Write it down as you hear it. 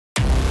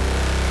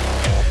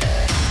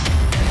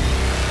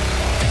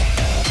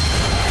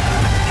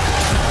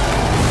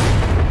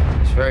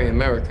very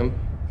American.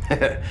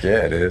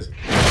 Yeah, it is.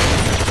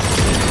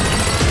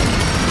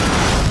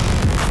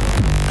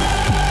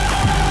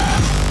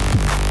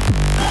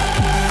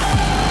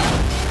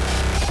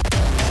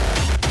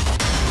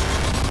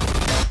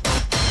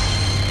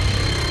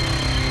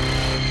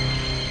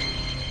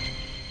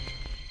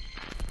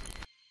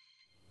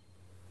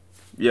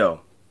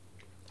 Yo,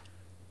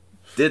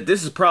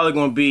 this is probably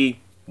going to be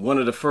one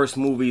of the first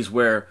movies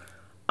where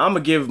I'm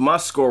going to give my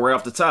score right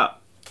off the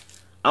top.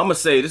 I'm going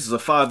to say this is a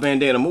 5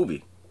 bandana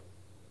movie.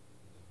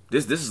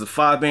 This is a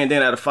 5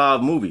 bandana out of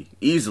 5 movie,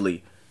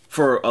 easily,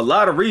 for a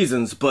lot of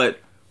reasons, but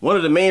one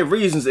of the main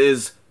reasons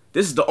is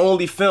this is the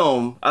only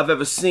film I've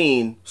ever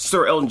seen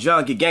Sir Elton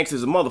John get gangster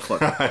as a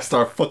motherfucker. I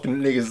start fucking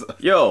niggas.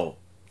 Yo,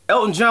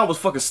 Elton John was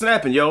fucking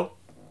snapping, yo.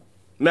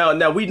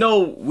 Now we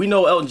know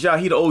Elton John,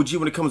 he the OG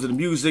when it comes to the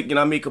music, you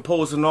know what I mean,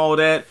 composing and all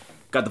that.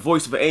 Got the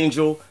voice of an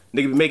angel,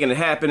 nigga be making it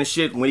happen and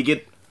shit. When he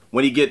get,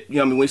 you know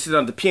what I mean, when he sit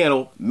on the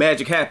piano,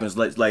 magic happens.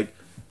 Like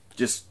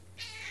just,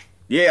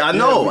 yeah, I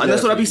know. And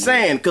that's what I be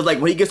saying. Cause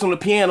like when he gets on the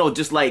piano,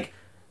 just like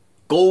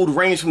gold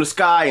rains from the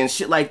sky and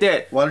shit like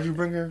that. Why did you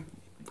bring her?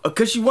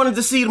 Cause she wanted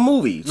to see the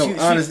movie. No,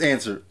 honest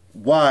answer.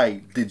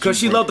 Why did you? Cause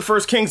she loved the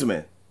first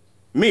Kingsman.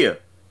 Mia,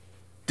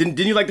 didn't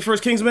you like the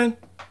first Kingsman?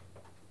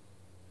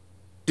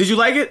 Did you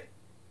like it?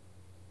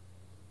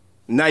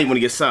 Now you want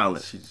to get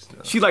silent.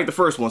 She liked the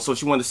first one, so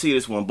she wanted to see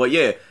this one. But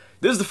yeah,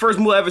 this is the first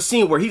movie I ever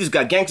seen where he just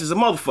got gangsters as a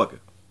motherfucker.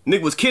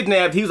 Nigga was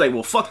kidnapped. He was like,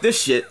 well, fuck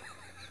this shit.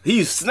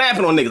 He's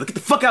snapping on niggas. Like, get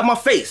the fuck out of my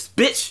face,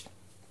 bitch.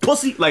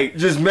 Pussy. Like,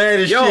 just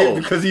mad as shit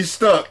because he's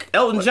stuck.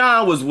 Elton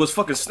John was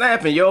fucking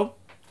snapping, yo.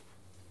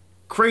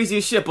 Crazy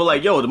as shit. But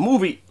like, yo, the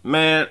movie,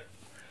 man,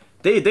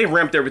 they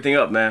ramped everything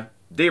up, man.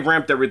 They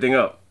ramped everything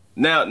up.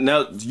 Now,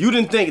 you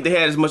didn't think they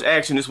had as much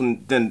action this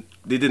one than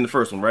they did in the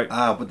first one, right?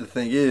 But the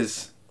thing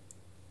is,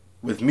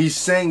 with me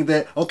saying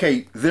that,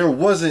 okay, there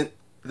wasn't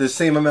the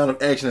same amount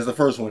of action as the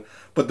first one,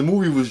 but the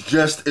movie was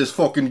just as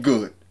fucking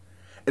good.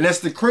 And that's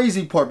the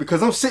crazy part,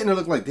 because I'm sitting there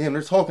looking like, damn,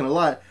 they're talking a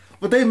lot,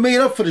 but they made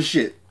up for the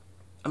shit.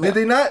 I mean,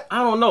 did they not? I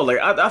don't know. Like,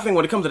 I think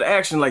when it comes to the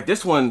action, like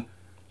this one,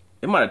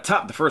 it might have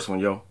topped the first one,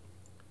 yo.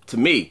 To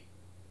me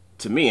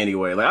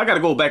anyway. Like, I gotta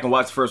go back and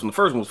watch the first one. The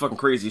first one was fucking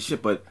crazy as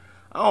shit, but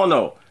I don't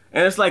know.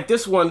 And it's like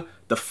this one,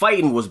 the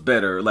fighting was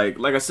better. Like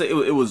I said,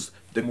 it was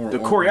the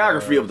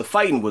choreography of the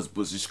fighting was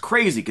just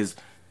crazy because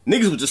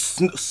niggas was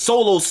just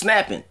solo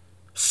snapping.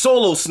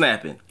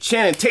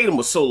 Channing Tatum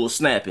was solo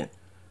snapping.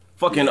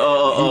 Fucking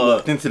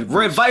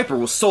Red Viper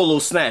was solo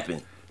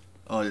snapping.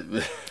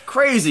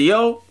 Crazy,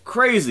 yo,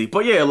 crazy.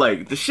 But yeah,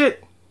 like the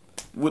shit.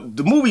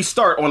 The movie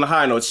start on the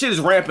high note. Shit is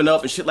ramping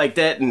up and shit like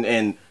that,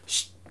 and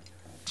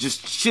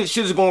just shit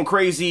is going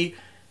crazy.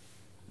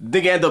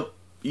 Nigga end up.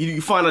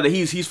 You find out that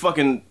he's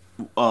fucking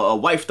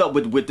wifed up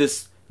with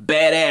this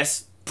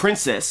badass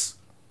princess.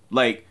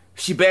 Like,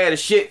 she bad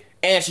as shit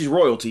and she's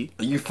royalty.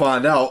 You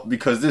find out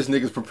because this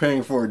nigga's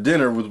preparing for a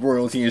dinner with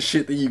royalty and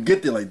shit. Then you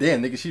get there like,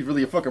 damn, nigga, she's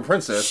really a fucking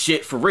princess.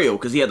 Shit, for real,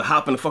 because he had to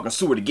hop in the fucking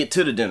sewer to get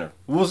to the dinner.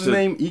 What was his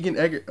name? Egan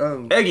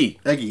Eggy.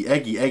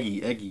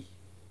 Eggy.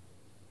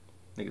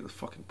 Nigga's a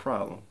fucking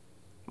problem.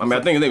 I mean,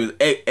 I think his name was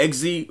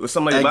Eggsy or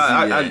something like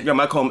that. I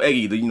might call him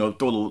Eggy to, you know,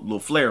 throw a little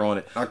flair on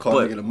it. I call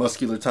him the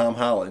muscular Tom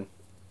Holland.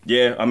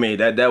 Yeah, I mean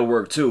that would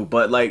work too.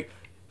 But like,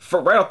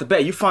 right off the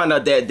bat, you find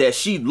out that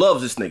she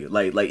loves this nigga.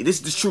 Like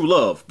this is true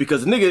love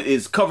because the nigga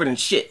is covered in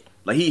shit.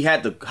 Like he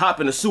had to hop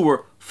in the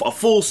sewer, a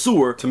full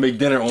sewer, to make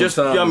dinner on time.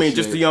 You know what I mean?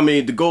 Just to, you know what I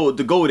mean,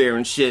 to go there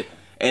and shit.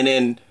 And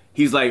then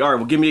he's like, all right,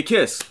 well, give me a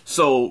kiss.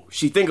 So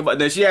she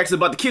she asks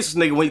about the kiss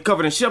this nigga when he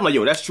covered in shit. I'm like,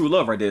 yo, that's true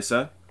love right there,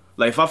 son.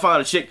 Like if I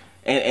find a chick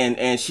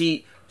and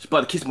she's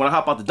about to kiss me when I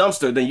hop out the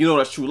dumpster, then you know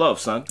that's true love,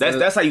 son.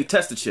 That's how you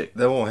test a chick.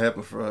 That won't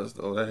happen for us,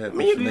 though. That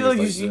happens. I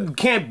mean, you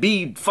can't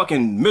be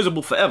fucking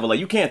miserable forever. Like,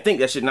 you can't think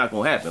that shit not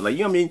gonna happen. Like,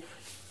 you know what I mean?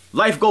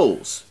 Life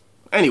goals.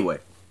 Anyway,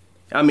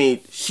 I mean,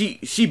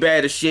 she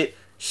bad as shit.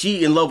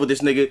 She in love with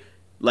this nigga.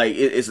 Like,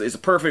 it's a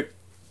perfect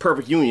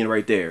union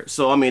right there.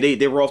 So I mean,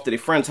 they were off to their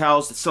friend's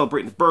house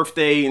celebrating his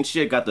birthday and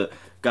shit. Got the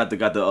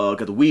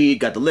weed,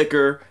 got the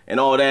liquor and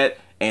all that.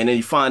 And then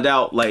you find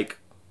out like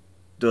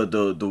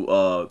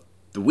the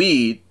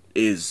weed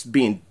is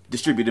being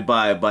distributed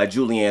by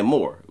Julianne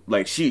Moore.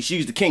 Like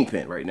she's the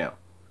kingpin right now.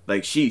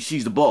 Like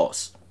she's the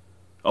boss.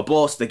 A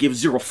boss that gives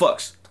zero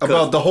fucks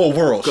about the whole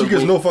world. She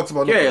gives no fucks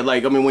about nothing. Yeah,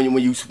 like I mean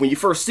when you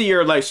first see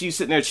her, like she's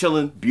sitting there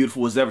chilling,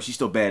 beautiful as ever. She's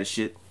still bad as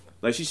shit.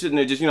 Like she's sitting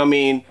there just, you know what I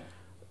mean,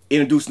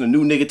 introducing a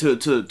new nigga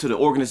to the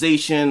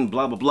organization,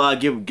 blah blah blah,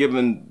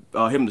 giving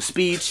him the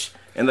speech.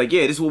 And like,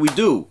 yeah, this is what we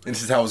do. And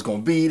this is how it's gonna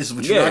be. This is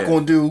what you're not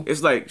gonna do.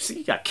 It's like, see,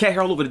 you got cat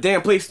hair all over the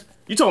damn place.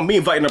 You talking me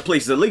inviting her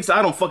places. At least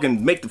I don't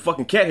fucking make the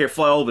fucking cat hair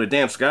fly all over the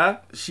damn sky.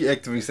 She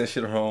activates that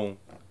shit at her home.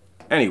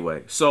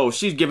 Anyway, so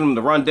she's giving him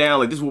the rundown.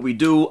 Like, this is what we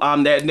do.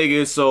 I'm that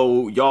nigga,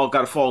 so y'all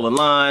gotta fall in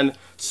line.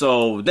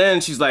 So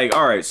then she's like,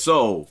 all right,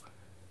 so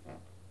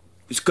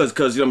it's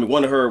cause you know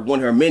what I mean, one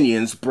of her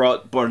minions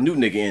brought a new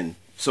nigga in.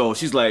 So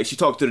she's like, she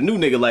talked to the new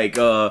nigga like,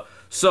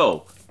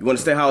 so you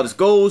understand how this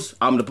goes?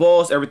 I'm the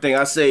boss. Everything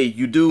I say,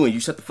 you do, and you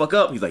shut the fuck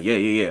up. He's like, yeah.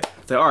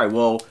 It's like, all right,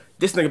 well,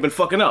 this nigga been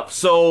fucking up.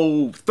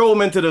 So throw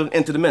him into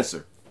the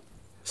mincer.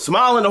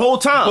 Smiling the whole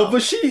time. But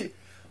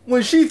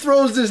when she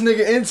throws this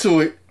nigga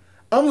into it,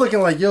 I'm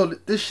looking like, yo,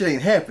 this shit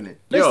ain't happening.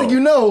 Next thing you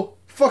know,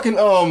 fucking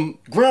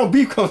ground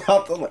beef comes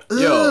out. I'm like, ugh.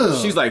 Yo,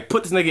 she's like,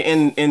 put this nigga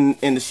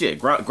in the shit.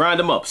 Grind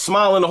him up.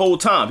 Smiling the whole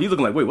time. He's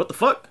looking like, wait, what the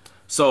fuck?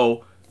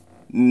 So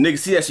nigga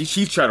see that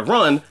she's trying to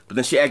run, but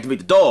then she activate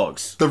the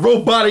dogs. The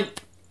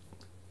robotic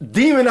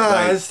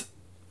demonized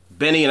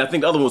Benny, and I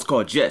think the other one was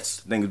called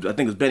Jets. I think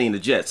it was Benny and the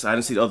Jets. I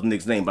didn't see the other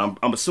nigga's name, but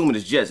I'm assuming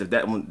it's Jets if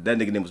that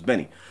nigga name was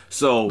Benny.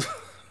 So,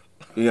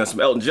 you know, some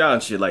Elton John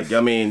shit. Like,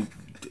 I mean,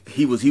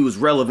 he was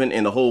relevant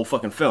in the whole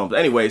fucking film. But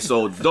anyway,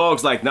 so the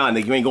dog's like, nah,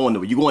 nigga, you ain't going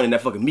nowhere. You going in that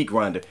fucking meat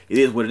grinder. It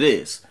is what it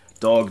is.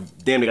 Dog,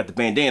 damn, they got the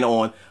bandana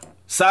on.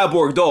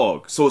 Cyborg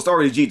dog. So it's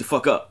already G'd the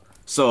fuck up.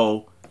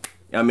 So,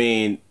 I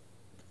mean,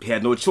 he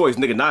had no choice.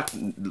 Nigga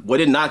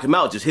didn't knock him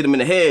out, just hit him in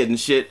the head and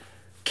shit.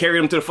 Carried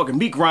him to the fucking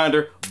meat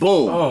grinder.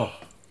 Boom. Oh.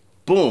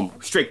 Boom.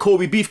 Straight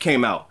Kobe beef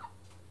came out.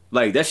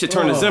 Like, that shit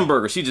turned to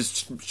Zenburger. She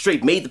just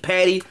straight made the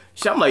patty.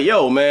 I'm like,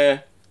 yo,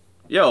 man.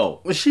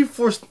 Yo. When she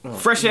forced...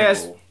 fresh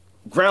ass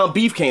ground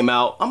beef came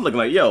out. I'm looking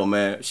like, yo,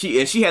 man.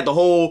 She had the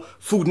whole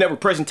Food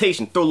Network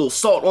presentation. Throw a little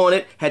salt on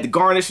it. Had the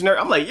garnish in there.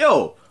 I'm like,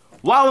 yo.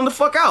 Wilding the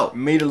fuck out.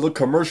 Made it look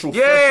commercial.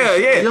 Yeah.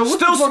 Yo,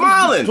 still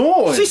smiling.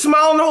 She's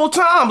smiling the whole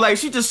time. Like,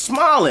 she just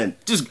smiling.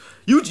 Just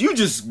you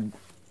just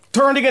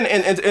turned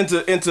it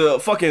into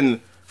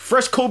fucking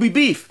fresh Kobe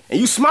beef, and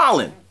you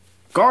smiling.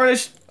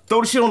 Garnish, throw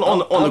the shit on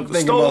the I'm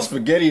thinking stove. about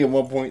spaghetti at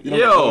one point. You know,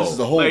 Yo, this is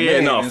the whole like,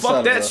 man no,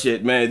 fuck that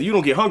shit, man. You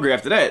don't get hungry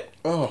after that.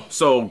 Oh.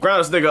 So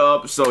ground this nigga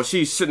up. So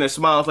she's sitting there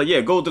smiling, like,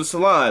 yeah, go to the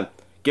salon,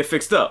 get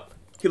fixed up.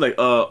 He like,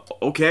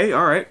 okay,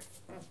 all right.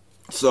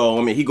 So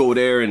I mean, he go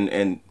there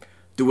and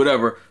do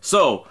whatever.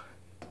 So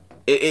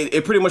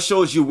it pretty much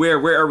shows you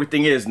where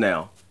everything is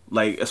now.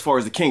 Like as far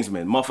as the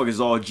Kingsman, motherfuckers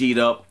all G'd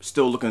up,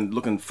 still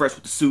looking fresh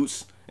with the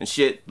suits and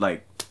shit.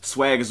 Like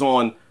swag is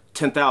on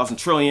 10,000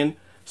 trillion.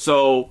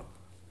 So.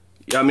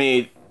 I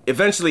mean,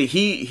 eventually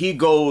he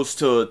goes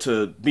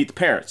to meet the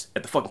parents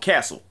at the fucking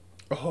castle.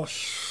 Oh,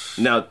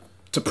 now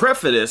to prep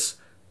for this,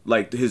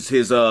 like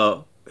his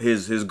girl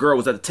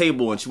was at the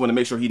table and she wanted to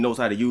make sure he knows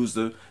how to use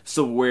the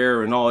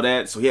silverware and all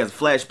that. So he has a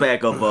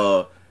flashback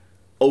of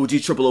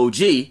OG Triple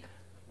OG,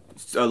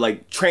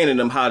 like training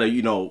them how to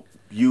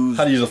use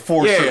a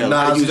fork,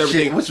 how to use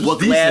everything, which was what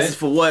glasses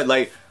for what,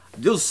 like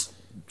just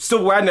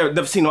silverware I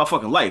never seen in my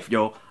fucking life,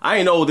 yo. I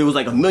ain't know there was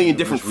like a million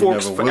different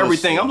forks for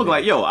everything. I'm looking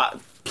like, yo.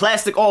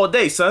 Plastic all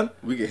day, son.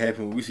 We get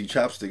happy when we see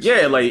chopsticks.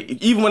 Yeah, like,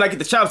 even when I get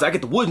the chopsticks, I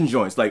get the wooden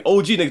joints. Like,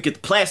 OG niggas get the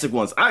plastic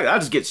ones. I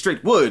just get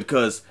straight wood,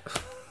 because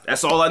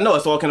that's all I know.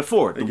 That's all I can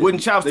afford. The wooden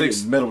chopsticks.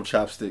 They get metal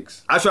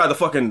chopsticks. I tried to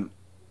fucking,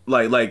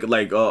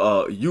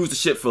 use the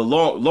shit for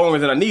longer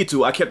than I need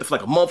to. I kept it for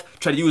like a month.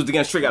 Tried to use it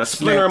again straight. Got a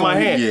splinter in my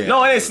hand. Yeah.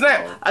 No, it ain't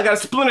snap. I got a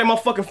splinter in my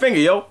fucking finger,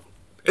 yo.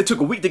 It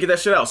took a week to get that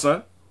shit out,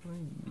 son.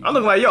 I'm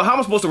looking like, yo, how am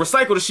I supposed to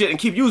recycle the shit and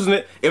keep using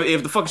it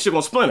if the fucking shit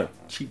won't splinter?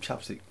 Cheap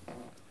chopstick.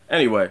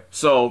 Anyway,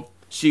 so...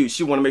 She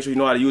want to make sure you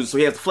know how to use it. So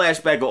he has a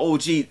flashback of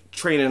OG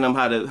training him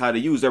how to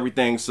use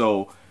everything.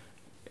 So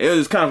it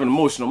was kind of an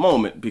emotional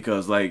moment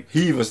because like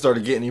he even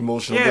started getting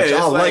emotional, yeah, which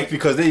I like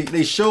because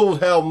they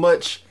showed how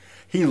much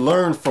he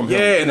learned from him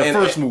in the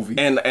first movie,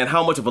 and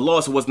how much of a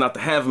loss it was not to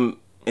have him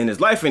in his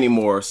life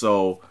anymore.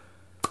 So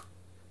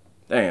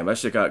damn, that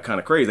shit got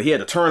kind of crazy. He had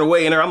to turn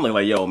away in there. I'm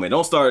like, yo, man,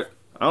 don't start.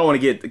 I don't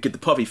want to get the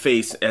puffy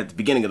face at the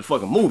beginning of the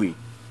fucking movie.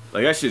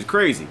 Like that shit's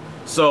crazy.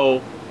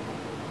 So.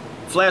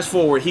 Flash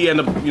forward, he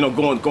ended up,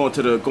 going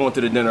to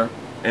the dinner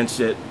and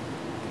shit,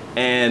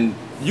 and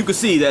you could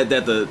see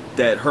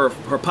that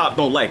her pop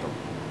don't like him.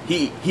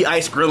 He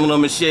ice grilling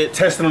him and shit,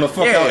 testing him the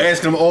fuck out,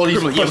 asking him all these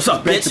questions. Yeah, what's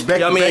up,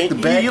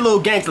 bitch? You little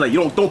gangster, like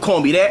you don't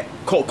call me that.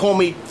 Call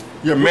me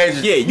Your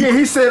Majesty. Yeah,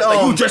 he said,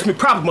 like, you dress me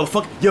proper,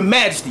 motherfucker. Your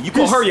Majesty. You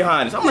call her Your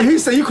Highness. I'm like, he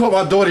said, you call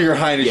my daughter Your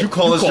Highness. You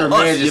call us Your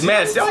Majesty. Your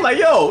Majesty. I'm like,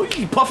 yo,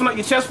 you puffing out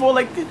your chest for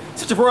like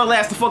such a royal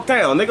ass the fuck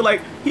down, nigga.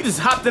 Like he just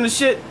hopped in the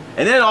shit,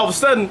 and then all of a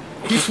sudden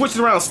he switched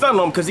around,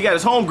 stunning him because he got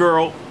his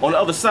homegirl on the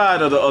other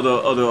side of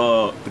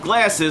the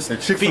glasses. The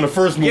chick from the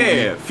first movie.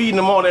 Yeah, feeding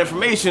him all the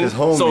information. His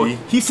homie. So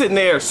he's sitting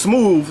there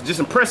smooth, just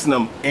impressing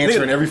them,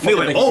 answering every fucking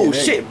thing. Like, oh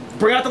shit,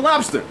 bring out the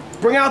lobster.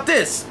 Bring out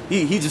this.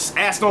 He just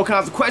asked all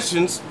kinds of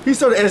questions. He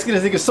started asking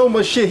this nigga so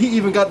much shit. He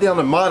even got down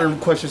to modern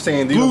questions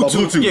saying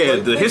Bluetooth. Yeah,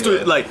 the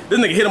history. Like this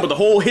nigga hit him with the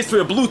whole history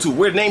of Bluetooth,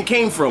 where the name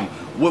came from,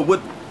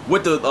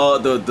 what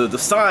the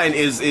sign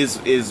is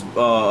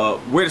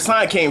where the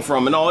sign came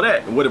from, and all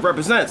that, and what it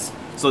represents.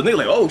 So the nigga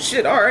like, oh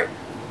shit, all right.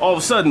 All of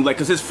a sudden, like,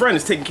 cause his friend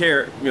is taking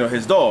care of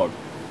his dog,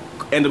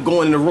 end up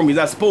going in the room he's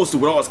not supposed to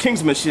with all his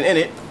Kingsman shit in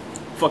it.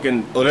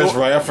 Fucking. Oh, that's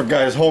right. I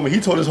forgot his homie. He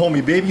told his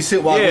homie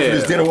babysit while I go to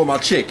this dinner with my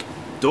chick.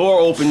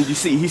 Door open, he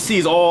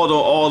sees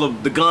all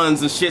the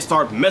guns and shit,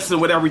 start messing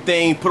with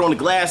everything, put on the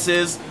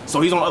glasses, so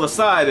he's on the other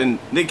side and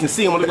they can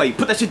see him and look like,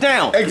 put that shit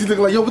down. Exit look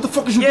like, yo, what the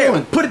fuck is you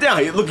doing? Put it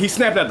down. Look, he's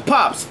snapping at the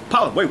pops.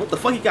 Pops, wait, what the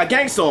fuck? He got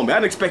gangsta on me. I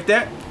didn't expect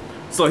that.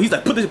 So he's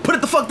like, put it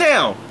the fuck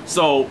down.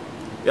 So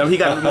he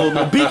got a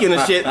little beacon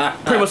and shit,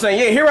 pretty much saying,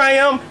 yeah, here I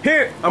am,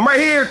 here, I'm right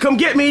here, come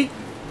get me.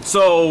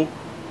 So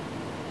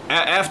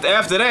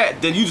after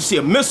that, then you just see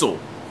a missile.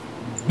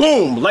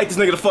 Boom! Light this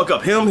nigga the fuck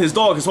up. Him, his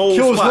dog, his whole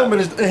kills spot. him,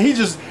 and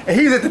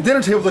he's at the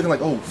dinner table looking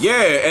like, oh. Yeah,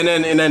 and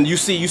then you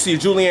see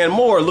Julianne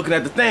Moore looking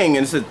at the thing,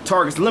 and it said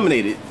targets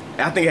eliminated.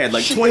 I think it had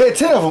like 20. It had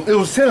 10 of them. It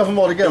was 10 of them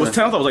altogether. It was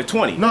 10. I thought it was like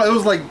 20. No, it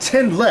was like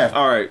 10 left.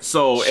 All right,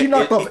 so she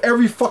knocked off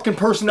every fucking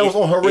person that was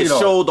on her radar. It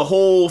showed the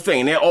whole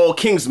thing. They're all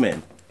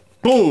Kingsmen.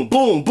 Boom,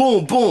 boom,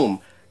 boom, boom.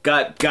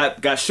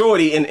 Got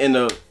Shorty in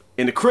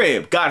the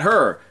crib. Got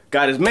her.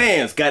 Got his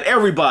mans, got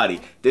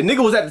everybody. The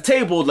nigga was at the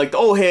table, like the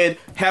old head,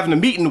 having a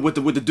meeting with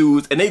the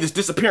dudes, and they just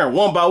disappearing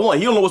one by one.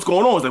 He don't know what's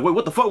going on. He's like, wait,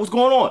 what the fuck was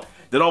going on?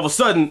 Then all of a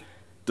sudden,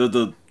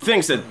 the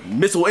thing said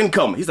missile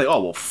incoming. He's like,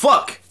 oh well,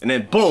 fuck, and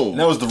then boom. And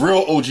that was the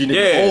real OG nigga.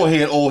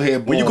 Yeah. Old head.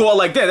 Boom. When you go out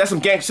like that, that's some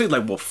gang shit.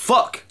 Like, well,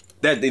 fuck.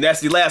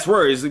 That's the last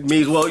words. It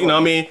means, well, you know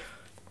what I mean.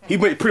 He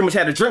pretty much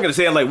had a drink and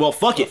saying like, well,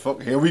 fuck it.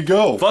 Fuck, here we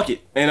go. Fuck it.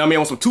 And I mean,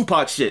 on some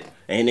Tupac shit,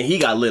 and then he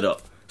got lit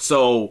up.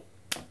 So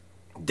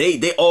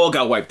they all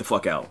got wiped the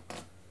fuck out.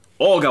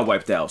 All got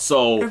wiped out.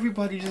 So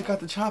everybody just got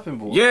the chopping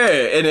board. Yeah,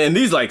 and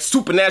these like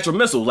supernatural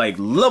missiles, like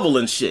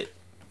leveling shit.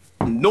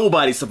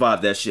 Nobody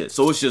survived that shit.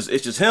 So it's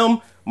just him,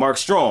 Mark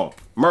Strong,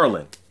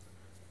 Merlin.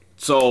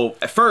 So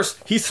at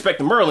first he's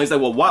suspecting Merlin. He's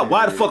like, well,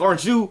 why the fuck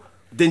aren't you?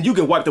 Then you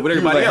get wiped up with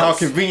everybody else.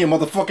 How convenient,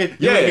 motherfucker!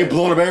 You get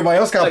blown up. Everybody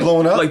else got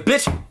blown up. Like,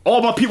 bitch,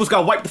 all my people's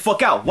got wiped the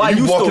fuck out. Why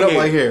you still walking here? up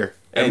right here?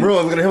 And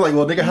Merlin looking at him like,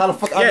 well, nigga, how the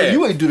fuck? I mean,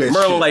 you ain't do that.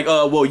 Merlin shit. like,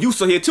 well, you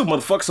still here too,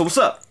 motherfucker. So what's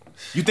up?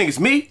 You think it's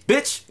me,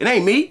 bitch? It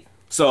ain't me.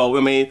 So I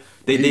mean,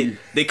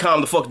 they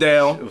calm the fuck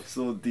down. It was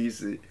so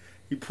decent.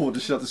 He pulled the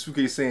shit out the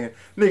suitcase saying,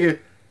 "Nigga,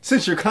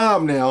 since you're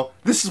calm now,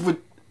 this is what,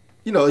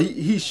 you know."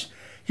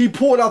 He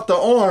pulled out the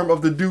arm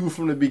of the dude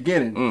from the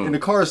beginning in the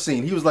car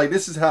scene. He was like,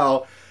 "This is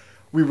how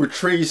we were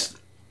traced,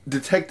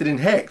 detected, and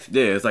hacked."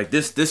 Yeah, it's like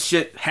this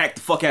shit hacked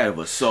the fuck out of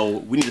us. So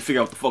we need to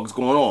figure out what the fuck is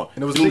going on.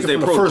 And it was Doomsday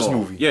from the first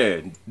movie.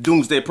 Yeah,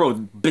 Doomsday Pro,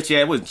 bitch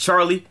ass, was it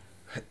Charlie?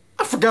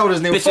 I forgot what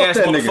his name was. Bitch ass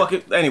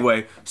motherfucker. Nigga.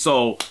 Anyway,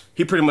 so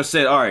he pretty much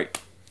said, all right,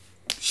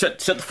 shut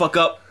the fuck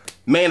up.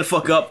 Man the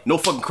fuck up. No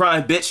fucking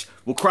crying, bitch.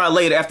 We'll cry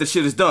later after the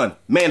shit is done.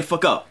 Man the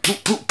fuck up.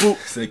 Boop, boop, boop.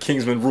 Say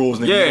Kingsman rules,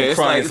 nigga. Yeah, it's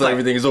like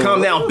everything is over.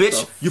 Calm down,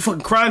 bitch. You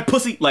fucking crying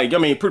pussy. Like, I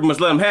mean, pretty much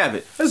let him have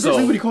it. That's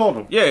exactly what he called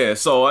him. Yeah,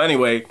 so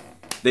anyway,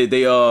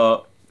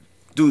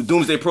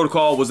 Doomsday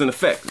Protocol was in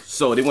effect.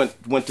 So they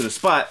went to the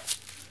spot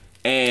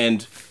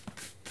and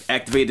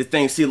activated the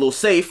thing, see a little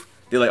safe.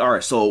 They're like, all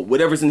right, so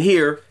whatever's in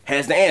here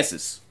has the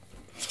answers.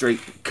 Straight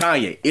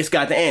Kanye. It's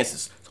got the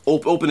answers.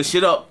 Open the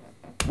shit up.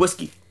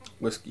 Whiskey,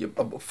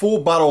 a full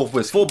bottle of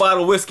whiskey. Full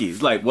bottle of whiskey.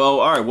 It's like, well,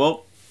 all right,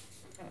 well,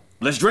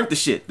 let's drink the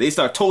shit. They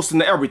start toasting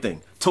to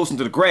everything. Toasting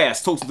to the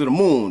grass, toasting to the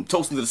moon,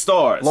 toasting to the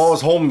stars.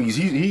 Law's homies.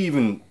 He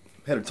even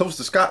had a toast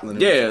to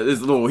Scotland. Yeah,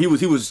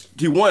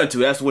 he wanted to.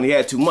 That's when he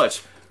had too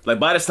much. Like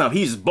by this time,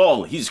 he's just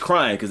bawling. He's just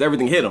crying because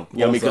everything hit him. You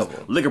know what I mean?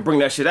 Because liquor bring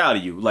that shit out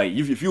of you. Like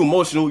if you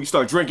emotional, you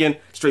start drinking,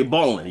 straight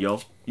bawling,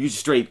 yo. You just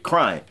straight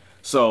crying.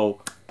 So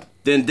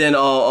then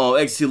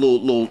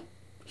see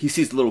he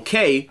sees the little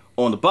K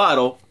on the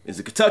bottle. Is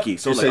it Kentucky?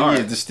 So like, all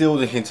right,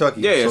 distilled in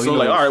Kentucky. Yeah, so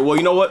like, all right, well,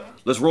 you know what?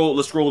 Let's roll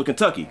to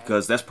Kentucky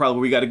because that's probably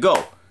where we got to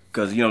go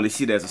because you know they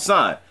see that as a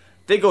sign.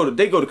 They go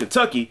to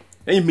Kentucky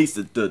and you meet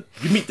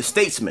the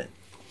statesmen.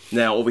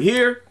 Now over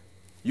here,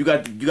 you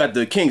got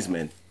the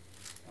Kingsmen.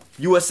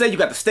 USA, you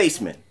got the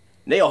statesmen.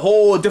 They a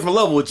whole different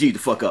level of G to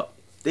fuck up.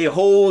 They a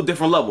whole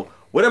different level.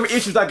 Whatever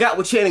issues I got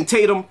with Channing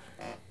Tatum,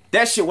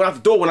 that shit went out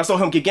the door when I saw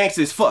him get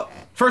gangster as fuck.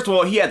 First of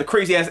all, he had the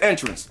crazy ass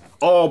entrance,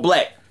 all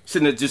black.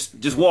 Sitting there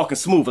just walking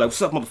smooth, like,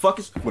 what's up,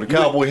 motherfuckers? With a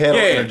cowboy hat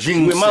on and a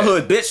jeans with my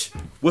hood, bitch.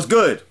 What's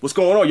good? What's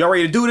going on? Y'all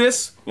ready to do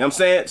this? You know what I'm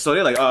saying? So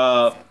they're like,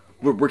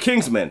 we're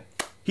Kingsmen.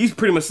 He's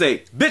pretty much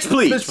say, bitch,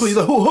 please. Bitch, please.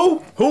 Like,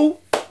 who?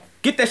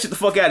 Get that shit the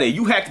fuck out of here.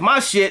 You hacked my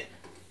shit,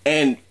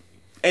 and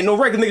no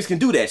regular niggas can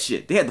do that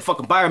shit. They had the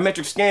fucking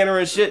biometric scanner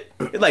and shit.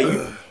 It's like,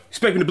 you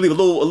expect me to believe a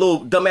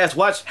little dumbass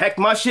watch hacked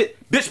my shit?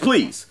 Bitch,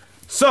 please.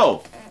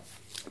 So,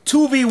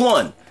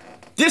 2v1.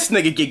 This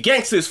nigga get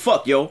gangster as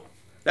fuck, yo.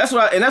 That's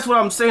what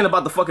I'm saying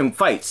about the fucking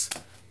fights.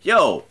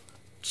 Yo,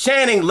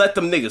 Channing let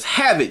them niggas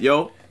have it,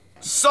 yo.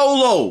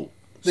 Solo.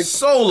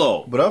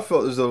 But I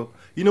felt as though,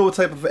 you know what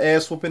type of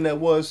ass whooping that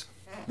was?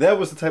 That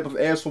was the type of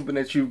ass whooping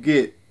that you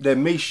get that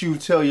makes you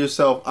tell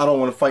yourself, I don't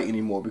want to fight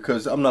anymore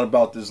because I'm not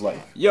about this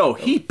life. Yo,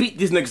 he beat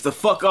these niggas the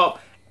fuck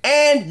up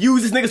and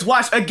used this niggas'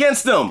 watch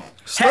against them.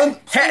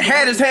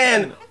 Had his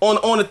hand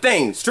on the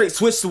thing. Straight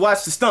switched to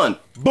watch the stun.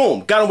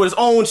 Boom. Got him with his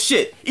own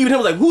shit. Even him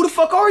was like, who the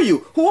fuck are you?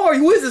 Who are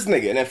you? Who is this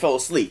nigga? And then fell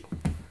asleep.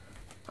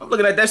 I'm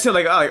looking at that shit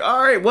like,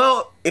 all right,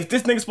 well, if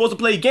this nigga's supposed to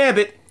play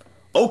Gambit,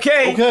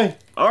 okay.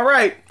 All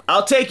right,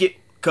 I'll take it.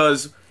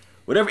 Because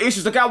whatever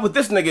issues I got with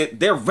this nigga,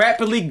 they're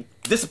rapidly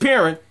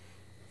disappearing.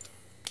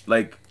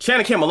 Like,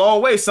 Channing came a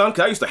long way, son,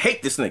 because I used to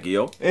hate this nigga,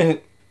 yo.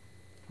 And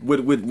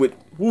with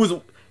who was,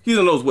 he's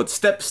in those, what,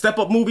 step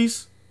up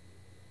movies?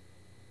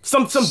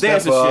 Some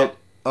dancing shit.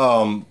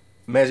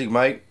 Magic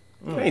Mike.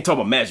 I ain't talking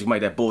about Magic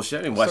Mike, that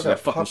bullshit. I ain't watching that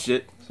fucking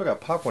shit. Still got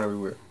popcorn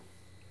everywhere.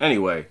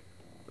 Anyway,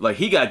 like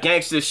he got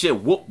gangster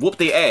shit, whoop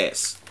their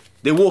ass.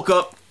 They woke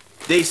up,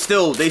 they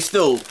still,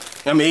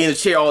 I mean, in the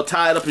chair all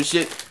tied up and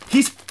shit.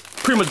 He's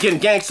pretty much getting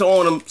gangster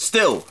on him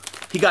still.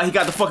 He got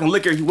the fucking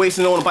liquor. He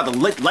wasting on him, about to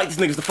light these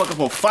niggas the fuck up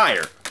on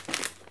fire.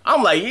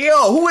 I'm like,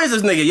 yo, who is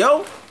this nigga,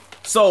 yo?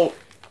 So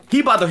he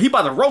about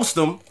to roast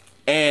him,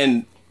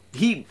 and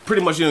he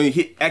pretty much, you know,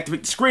 he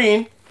activate the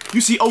screen.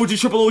 You see OG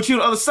Triple OG on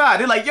the other side.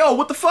 They're like, yo,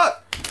 what the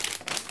fuck?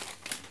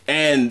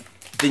 And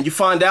then you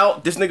find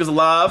out this nigga's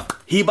alive.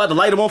 He about to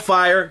light him on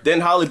fire. Then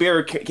Halle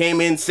Berry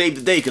came in, saved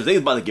the day, because they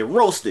was about to get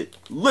roasted,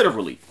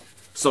 literally.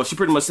 So she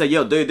pretty much said,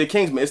 yo, the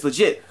Kingsman, it's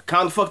legit.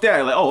 Calm the fuck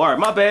down. Like, oh, all right,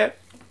 my bad.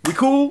 We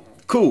cool?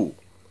 Cool.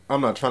 I'm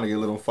not trying to get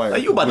lit on fire.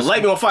 Like, you about to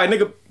light me on fire,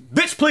 nigga.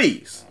 Bitch,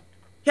 please.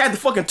 He had the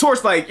fucking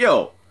torch like,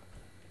 yo.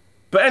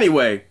 But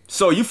anyway,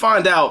 so you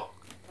find out,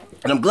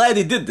 and I'm glad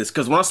they did this,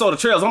 because when I saw the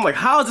trailers, I'm like,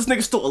 how is this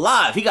nigga still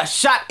alive? He got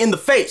shot in the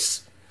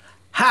face.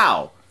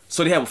 How?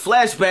 So they have a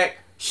flashback,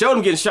 showed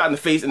him getting shot in the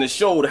face, and it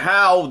showed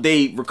how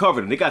they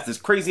recovered him. They got this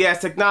crazy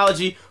ass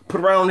technology,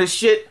 put around this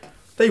shit.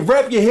 They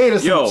wrap your head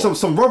in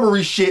some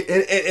rubbery shit,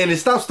 and it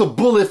stops the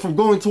bullet from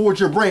going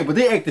towards your brain. But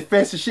they acted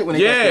fast as shit when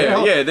they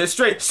got yeah, they're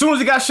straight. As soon as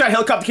he got shot,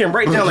 helicopter came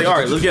right down. Like, all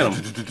right, let's get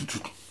him.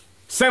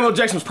 Samuel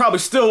Jackson was probably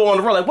still on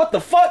the road. Like, what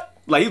the fuck?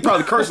 Like, he was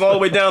probably cursing all the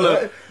way down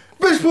to,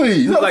 bitch,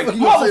 please, like,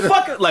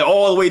 motherfucker, like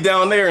all the way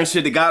down there and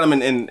shit. They got him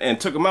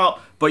and took him out.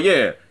 But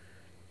yeah,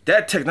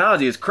 that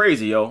technology is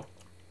crazy, yo.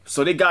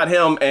 So they got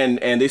him,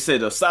 and they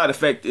said the side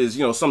effect is,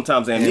 you know,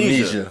 sometimes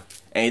amnesia.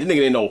 And the nigga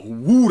didn't know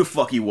who the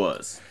fuck he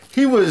was.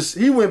 He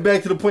went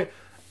back to the point,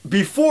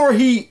 before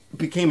he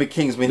became a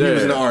Kingsman, he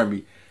was in the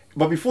army.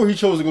 But before he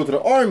chose to go to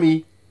the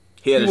army,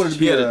 he had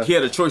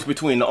a choice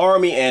between the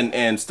army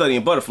and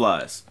studying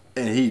butterflies.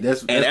 And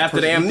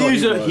after the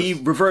amnesia, he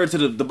reverted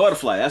to the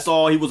butterfly. That's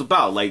all he was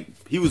about. Like,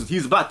 he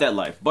was about that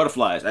life.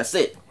 Butterflies, that's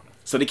it.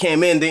 So they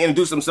came in, they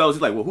introduced themselves.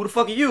 He's like, well, who the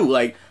fuck are you?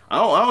 Like, I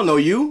don't know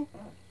you.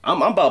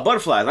 I'm about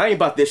butterflies. I ain't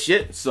about this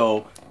shit.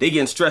 So they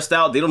getting stressed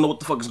out. They don't know what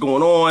the fuck is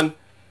going on.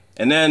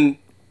 And then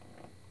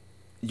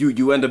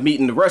you end up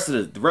meeting the rest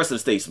of the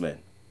statesmen.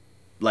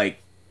 Like,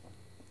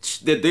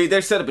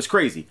 their setup is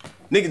crazy.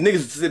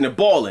 Niggas sitting there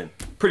balling.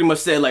 Pretty much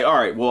said, like, all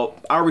right, well,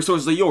 our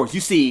resources are yours.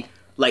 You see,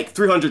 like,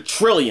 300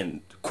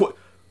 trillion,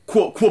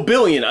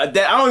 quadrillion. I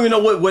don't even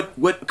know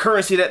what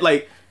currency that,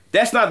 like,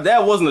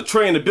 that wasn't a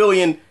trillion, a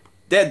billion.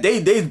 That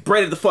they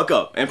breaded the fuck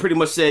up and pretty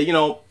much said, you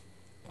know,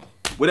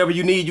 whatever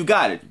you need, you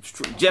got it.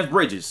 Jeff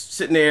Bridges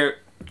sitting there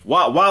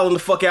wilding the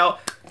fuck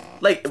out.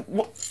 Like,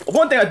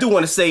 one thing I do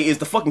want to say is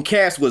the fucking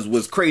cast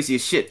was crazy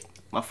as shit.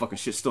 My fucking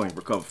shit still ain't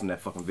recovered from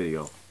that fucking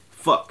video.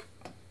 Fuck.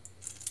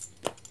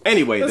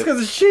 Anyway. That's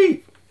because it's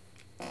cheap.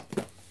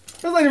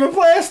 That's not even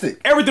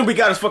plastic. Everything we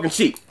got is fucking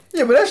cheap.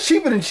 Yeah, but that's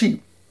cheaper than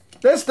cheap.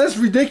 That's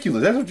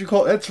ridiculous. That's what you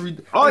call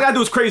all I gotta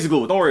do is crazy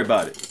glue. Don't worry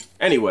about it.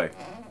 Anyway,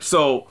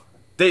 so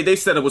they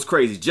said it was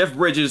crazy. Jeff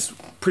Bridges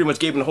pretty much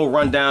gave him the whole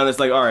rundown. It's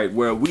like, all right,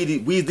 well, we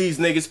these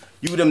niggas,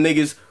 you them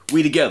niggas,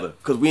 we together,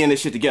 cause we in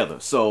this shit together.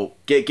 So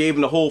gave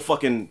him the whole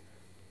fucking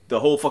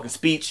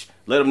speech.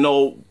 Let him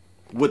know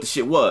what the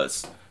shit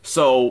was.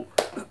 So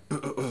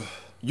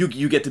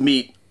you get to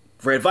meet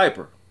Red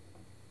Viper.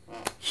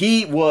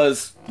 He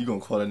was. You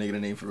gonna call that nigga the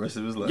name for the rest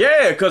of his life?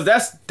 Yeah, cause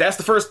that's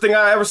the first thing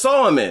I ever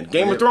saw him in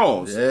Game of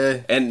Thrones. Yeah.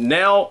 And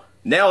now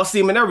I see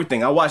him in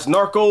everything. I watched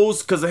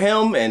Narcos cause of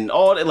him and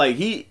all that. Like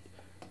he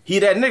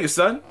that nigga,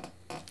 son.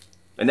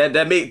 And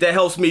that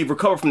helps me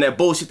recover from that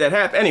bullshit that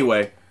happened.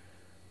 Anyway,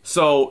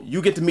 so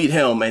you get to meet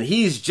him, and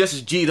he's just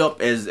as G'd up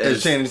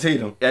as Channing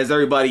Tatum, as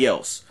everybody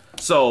else.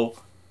 So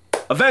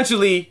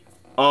eventually,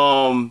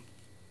 they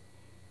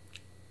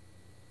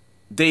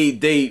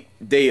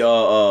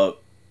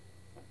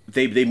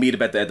meet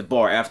up at the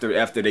bar after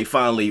OG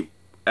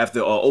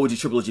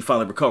Triple OG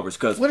finally recovers.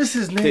 Cause what is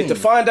his name? To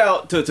find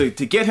out to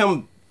get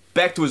him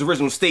back to his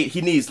original state,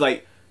 he needs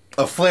like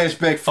a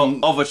flashback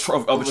from of a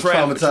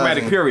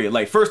traumatic period.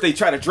 Like first they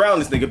try to drown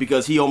this nigga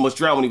because he almost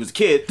drowned when he was a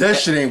kid. That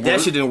shit ain't work.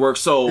 That shit didn't work.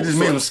 So it just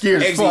made him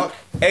scared as fuck.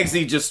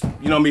 Eggsy just,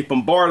 you know what I mean,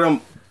 bombarded him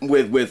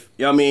with you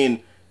know what I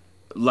mean,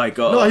 like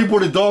no, he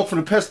brought a dog from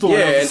the pet store.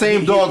 Yeah, the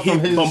same dog from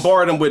his. He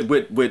bombarded him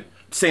with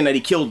saying that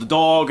he killed the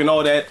dog and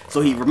all that.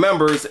 So he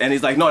remembers and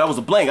he's like, no, that was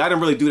a blank. I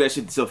didn't really do that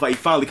shit. So he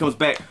finally comes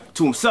back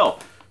to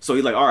himself. So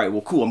he's like, all right,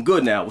 well, cool, I'm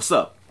good now. What's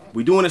up?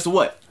 We doing this or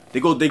what?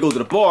 They go to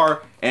the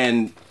bar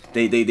and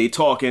they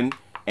talking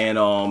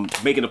and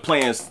making the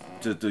plans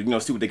to you know,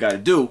 see what they got to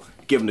do.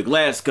 Give him the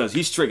glass because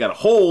he straight got a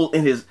hole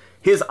in his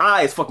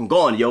eye is fucking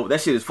gone, yo.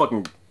 That shit is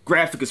fucking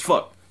graphic as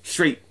fuck.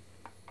 Straight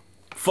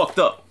fucked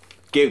up.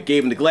 Gave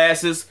him the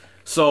glasses.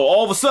 So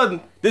all of a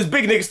sudden, this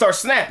big nigga starts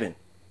snapping.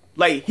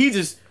 Like he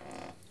just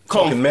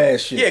talking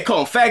mad shit. Yeah, call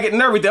him faggot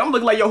and everything. I'm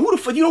looking like, yo, who the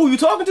fuck? You know who you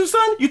talking to,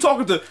 son? You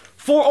talking to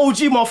 4 OG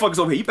motherfuckers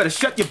over here. You better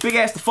shut your big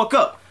ass the fuck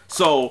up.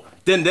 So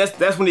then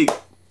that's when he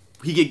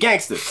get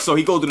gangster. So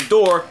he go to the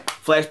door.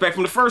 Flashback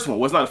from the first one.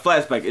 Well, it's not a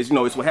flashback. It's, you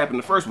know, it's what happened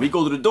in the first one. He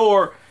go to the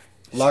door.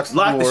 Lock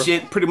the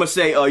shit. Pretty much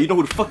say, you know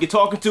who the fuck you're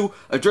talking to?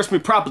 Address me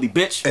properly,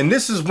 bitch. And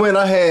this is when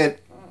I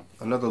had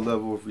another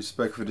level of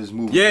respect for this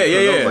movie. Yeah.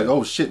 I was like,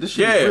 oh shit, this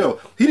shit is real.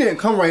 He didn't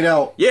come right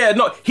out. Yeah,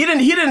 no, he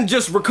didn't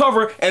just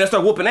recover and then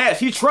start whooping ass.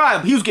 He tried,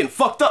 but he was getting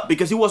fucked up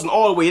because he wasn't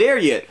all the way there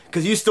yet.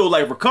 Because he's still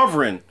like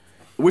recovering,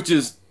 which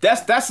is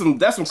that's some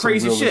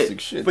crazy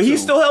shit. But he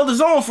still held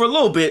his own for a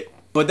little bit.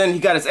 But then he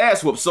got his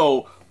ass whooped.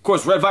 So of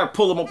course Red Viper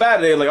pulled him up out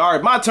of there. Like, all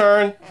right, my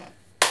turn.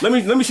 Let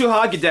me show you how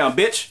I get down,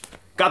 bitch.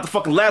 Got the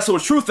fucking lasso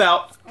of truth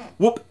out.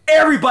 Whoop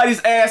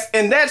everybody's ass,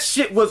 and that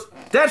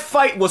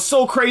fight was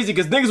so crazy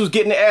because niggas was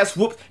getting their ass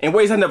whooped in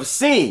ways I never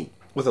seen.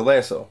 With a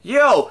lasso.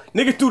 Yo,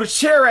 nigga threw the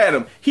chair at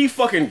him. He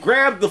fucking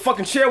grabbed the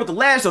fucking chair with the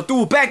lasso,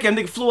 threw it back at him,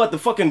 nigga flew out the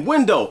fucking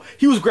window.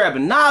 He was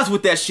grabbing knives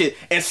with that shit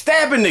and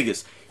stabbing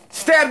niggas.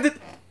 Stabbed it.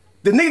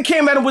 The nigga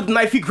came at him with the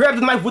knife. He grabbed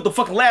the knife with the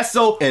fucking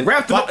lasso and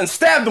wrapped it up and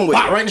stabbed him with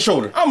it. Right in the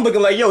shoulder. I'm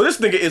looking like, yo, this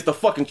nigga is the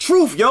fucking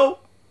truth, yo.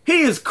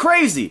 He is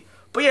crazy.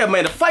 But yeah,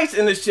 man, the fights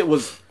in this shit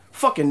was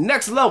fucking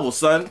next level,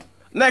 son.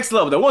 Next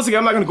level. Now, once again,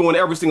 I'm not gonna go into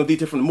every single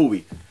detail from the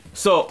movie.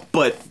 So,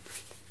 but,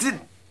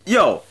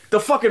 yo, the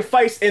fucking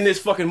fights in this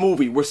fucking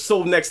movie were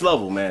so next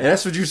level, man. And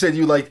that's what you said.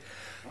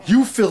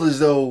 You feel as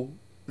though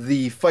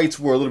the fights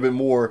were a little bit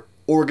more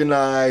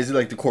organized,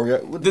 like the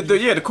choreography.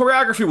 The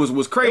choreography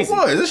was crazy. It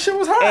was. This shit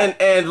was hot.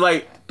 And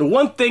like the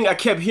one thing I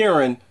kept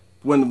hearing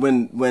when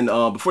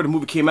before the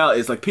movie came out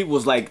is like people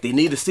was like they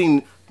need a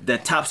scene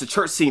that tops the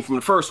church scene from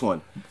the first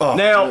one. Oh.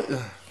 Now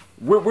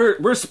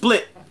we're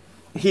split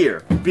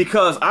here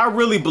because I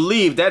really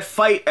believe that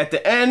fight at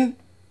the end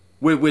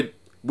with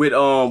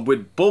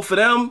both of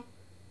them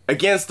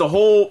against the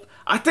whole.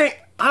 I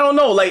don't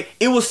know, like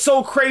it was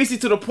so crazy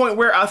to the point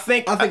where I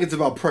think it's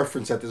about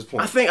preference at this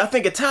point. I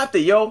think it topped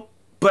it, yo.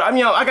 But I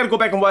mean, I gotta go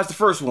back and watch the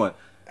first one.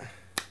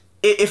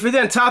 If it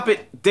didn't top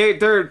it, they're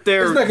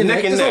neck and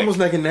neck. It's almost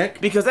neck and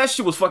neck. Because that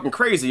shit was fucking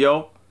crazy,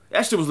 yo.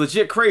 That shit was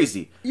legit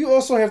crazy. You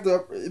also have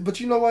to, but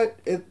you know what?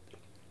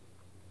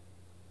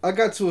 I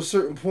got to a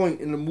certain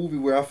point in the movie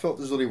where I felt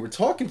as though they were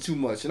talking too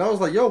much, and I was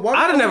like, "Yo, why?"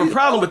 I didn't have a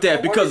problem with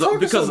that because of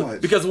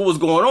what was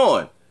going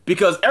on.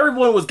 Because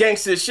everyone was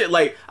gangster as shit.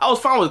 Like I was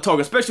fine with the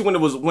talking, especially when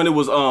it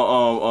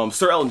was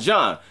Sir Elton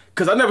John.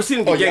 Because I've never seen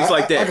him get gangster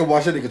like that. I can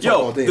watch that nigga talk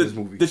all day in this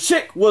movie. The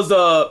chick was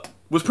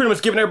pretty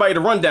much giving everybody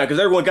the rundown because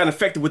everyone got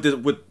infected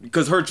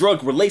because her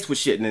drug were laced with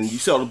shit, and then you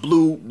saw the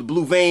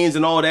blue veins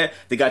and all that.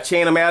 They got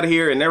chain them out of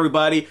here, and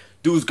everybody,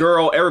 dude's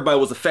girl, everybody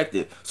was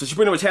affected. So she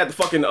pretty much had the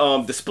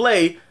fucking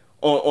display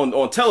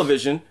on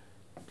television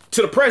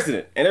to the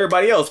president and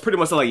everybody else. Pretty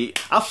much like,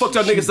 I fucked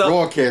y'all niggas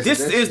up. This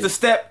is the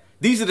step.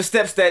 These are the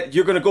steps that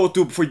you're gonna go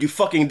through before you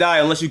fucking die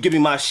unless you give me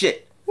my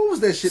shit. What was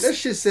that shit? That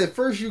shit said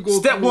first you go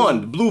Step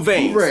 1, blue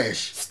veins. Blue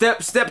rash.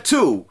 Step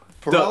 2.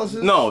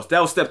 Paralysis? No, that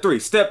was step 3.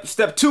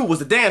 Step 2 was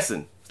the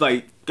dancing. It's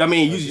like, I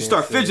mean, you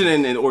start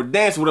fidgeting or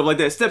dancing, whatever like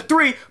that. Step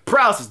 3,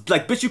 paralysis.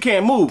 Like, bitch, you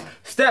can't move.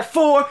 Step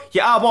 4,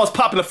 your eyeballs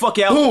popping the fuck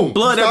out. Boom.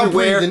 Blood Stop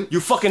everywhere. breathing. You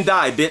fucking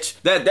die, bitch.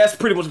 That's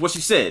pretty much what she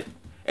said.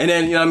 And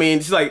then, you know what I mean?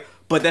 She's like,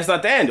 but that's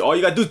not the end. All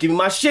you gotta do is give me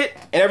my shit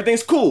and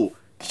everything's cool.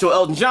 So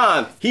Elton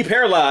John, he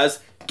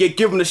paralyzed.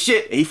 Give him the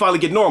shit, and he finally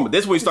get normal.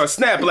 That's when he starts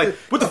snapping, like,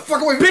 what the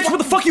fuck, bitch, what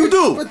the fuck you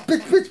do?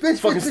 Bitch.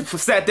 Fucking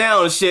sat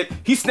down and shit.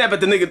 He snapped at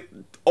the nigga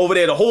over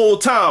there the whole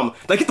time.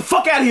 Like, get the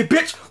fuck out of here,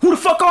 bitch. Who the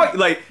fuck are you?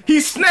 Like,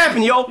 he's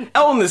snapping, yo.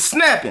 Elton is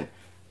snapping.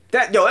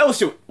 That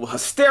shit was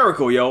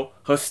hysterical, yo.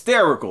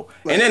 Hysterical.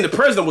 And then the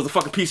president was a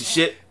fucking piece of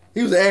shit.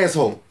 He was an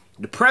asshole.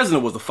 The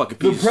president was a fucking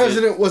piece of shit. The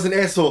president was an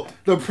asshole.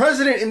 The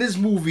president in this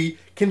movie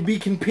can be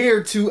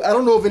compared to, I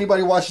don't know if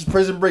anybody watches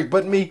Prison Break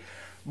but me,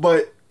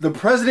 but the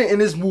president in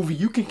this movie,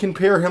 you can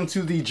compare him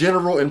to the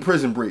general in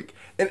Prison Break.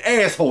 An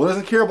asshole,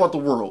 doesn't care about the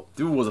world.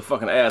 Dude was a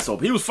fucking asshole.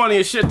 He was funny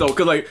as shit though,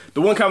 cause like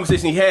the one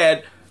conversation he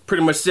had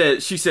pretty much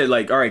she said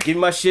like, all right, give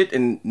me my shit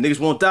and niggas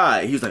won't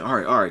die. He was like,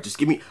 all right, just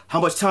give me, how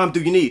much time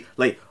do you need?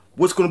 Like,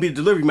 what's gonna be the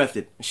delivery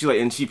method?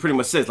 And she pretty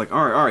much says like,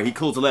 all right. He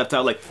closed the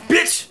laptop like,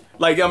 bitch.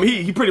 Like,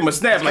 he pretty much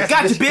snapped like,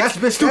 gotcha,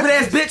 bitch, stupid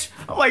ass bitch.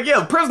 I'm like, yeah,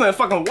 the president is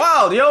fucking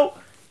wild, yo.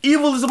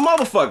 Evil is a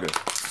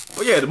motherfucker.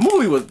 But yeah,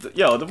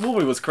 the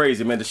movie was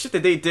crazy, man. The shit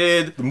that they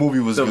did. The movie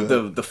was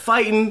good. The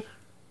fighting.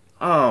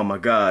 Oh my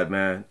god,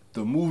 man.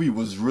 The movie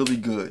was really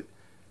good.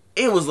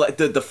 It was like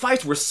the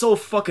fights were so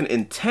fucking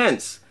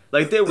intense.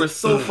 Like they were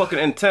so fucking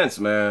intense,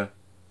 man.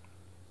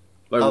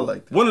 Like, I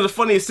liked it. One of the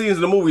funniest scenes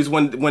in the movie is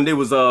when they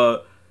was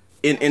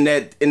in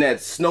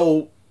that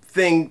snow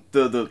thing,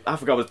 I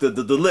forgot what the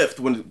lift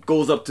when it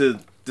goes up to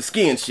the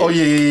skiing shit. Oh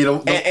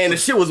yeah. And the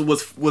shit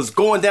was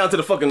going down to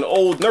the fucking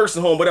old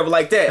nursing home, whatever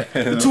like that.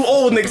 The two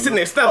old niggas sitting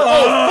there stopping.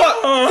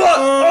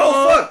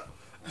 Oh fuck.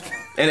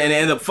 And they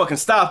end up fucking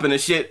stopping and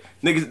shit.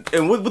 Niggas,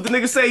 and what the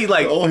nigga say? He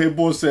like, the old head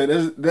boy said,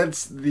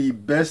 that's the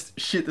best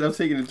shit that I've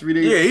taken in 3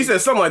 days. Yeah, he said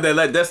something like that.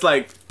 Like that's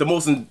like the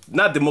most,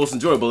 not the most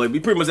enjoyable. Like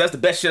pretty much that's the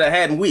best shit I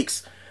had in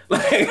weeks.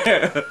 Like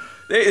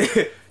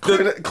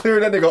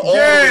clearing that nigga all the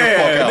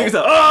fuck out.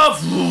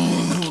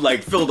 Niggas said,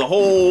 like filled the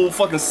whole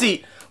fucking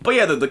seat. But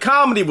yeah, the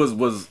comedy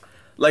was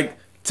like,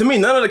 to me,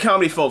 none of the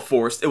comedy felt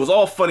forced. It was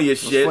all funny as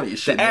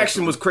shit. The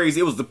action was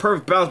crazy. It was the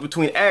perfect balance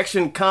between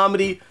action,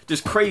 comedy,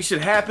 just crazy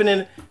shit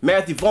happening.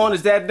 Matthew Vaughn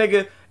is that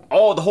nigga.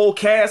 The whole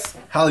cast.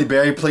 Halle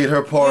Berry played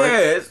her part.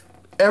 Yeah,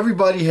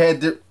 everybody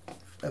had their...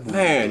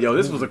 Man, yo,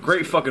 this was a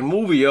great fucking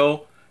movie,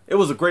 yo. It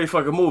was a great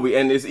fucking movie,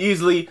 and it's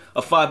easily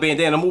a 5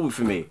 bandana movie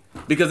for me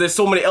because there's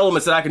so many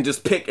elements that I can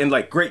just pick and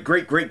like great.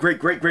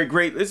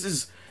 This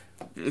is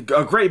a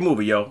great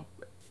movie, yo.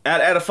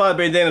 Out of 5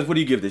 bandanas, what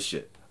do you give this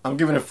shit? I'm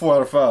giving it 4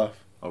 out of 5.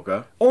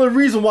 Okay. Only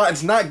reason why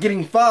it's not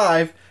getting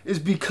 5 is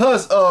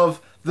because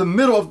of the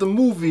middle of the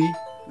movie,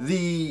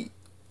 the,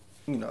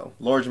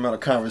 large amount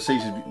of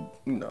conversations,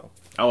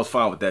 I was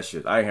fine with that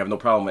shit. I didn't have no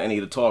problem with any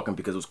of the talking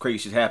because it was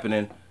crazy shit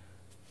happening.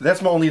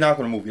 That's my only knock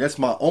on the movie. That's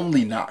my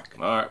only knock.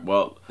 All right,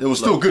 well, it was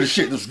still good as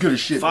shit. It was good as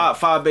shit.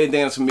 5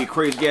 bandanas for me.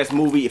 Crazy ass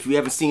movie. If you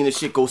haven't seen this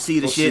shit, go see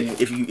the shit.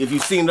 If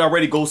you've seen it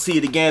already, go see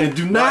it again. And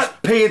do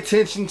not pay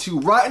attention to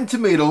Rotten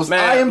Tomatoes,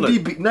 man,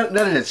 IMDb, none of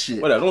that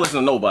shit. Whatever. Don't listen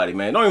to nobody,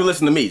 man. Don't even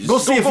listen to me. Just go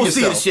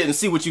see the shit and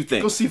see what you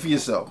think. Go see for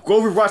yourself.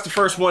 Go rewatch the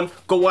first one.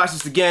 Go watch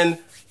this again.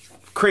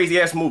 Crazy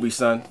ass movie,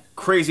 son.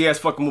 Crazy ass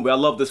fucking movie. I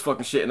love this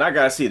fucking shit, and I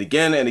gotta see it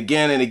again and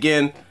again and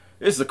again.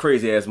 This is a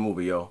crazy ass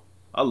movie, yo.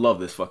 I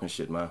love this fucking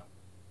shit, man.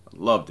 I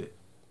loved it.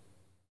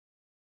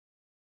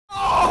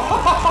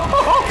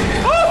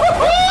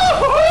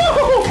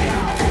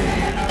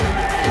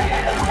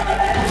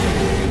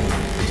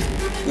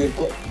 We've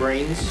got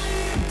brains,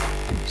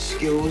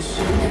 skills,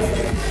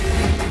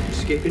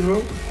 skipping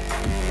rope.